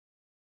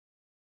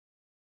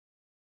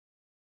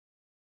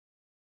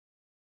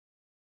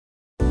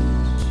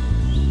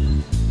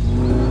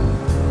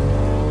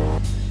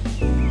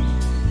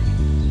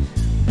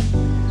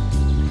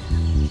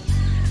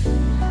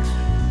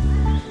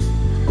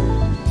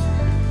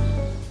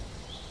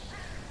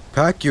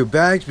Pack your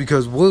bags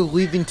because we're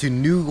leaving to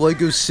New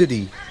Lego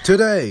City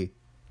today.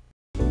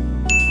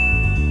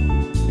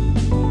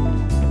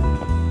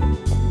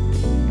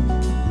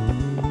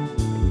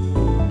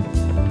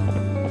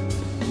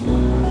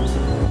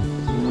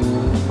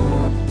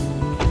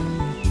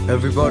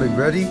 Everybody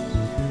ready?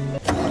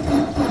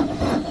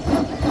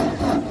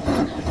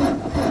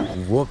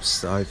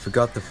 Whoops, I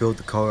forgot to fill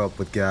the car up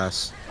with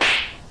gas.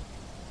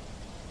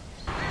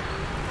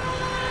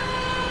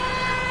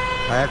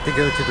 I have to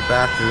go to the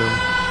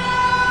bathroom.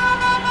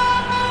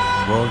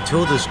 Well,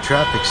 until this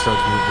traffic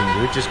starts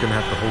moving, we're just gonna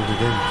have to hold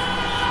it in.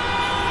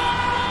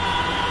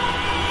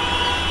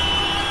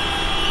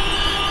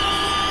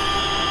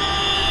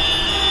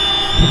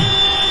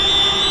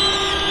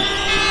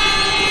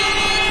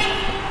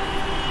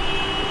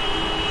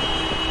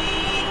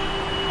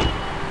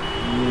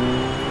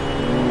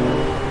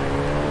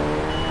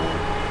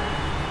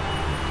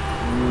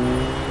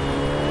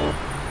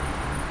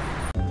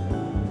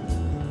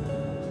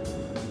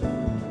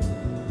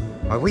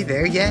 Are we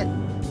there yet?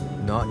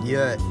 Not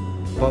yet,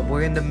 but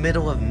we're in the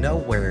middle of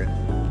nowhere.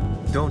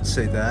 Don't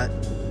say that.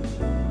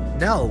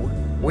 No,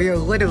 we are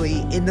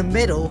literally in the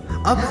middle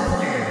of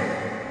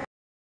nowhere.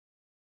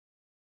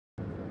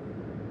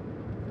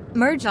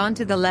 Merge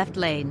onto the left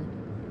lane.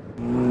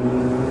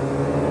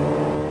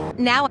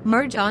 Now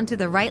merge onto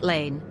the right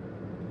lane.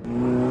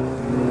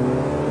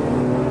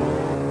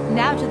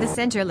 Now to the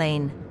center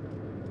lane.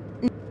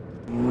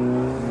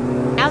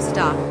 Now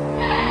stop.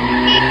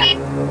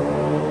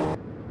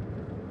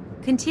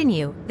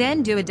 Continue,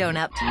 then do a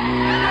donut.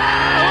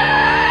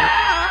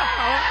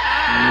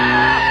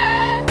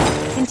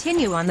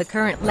 Continue on the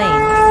current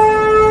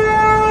lane.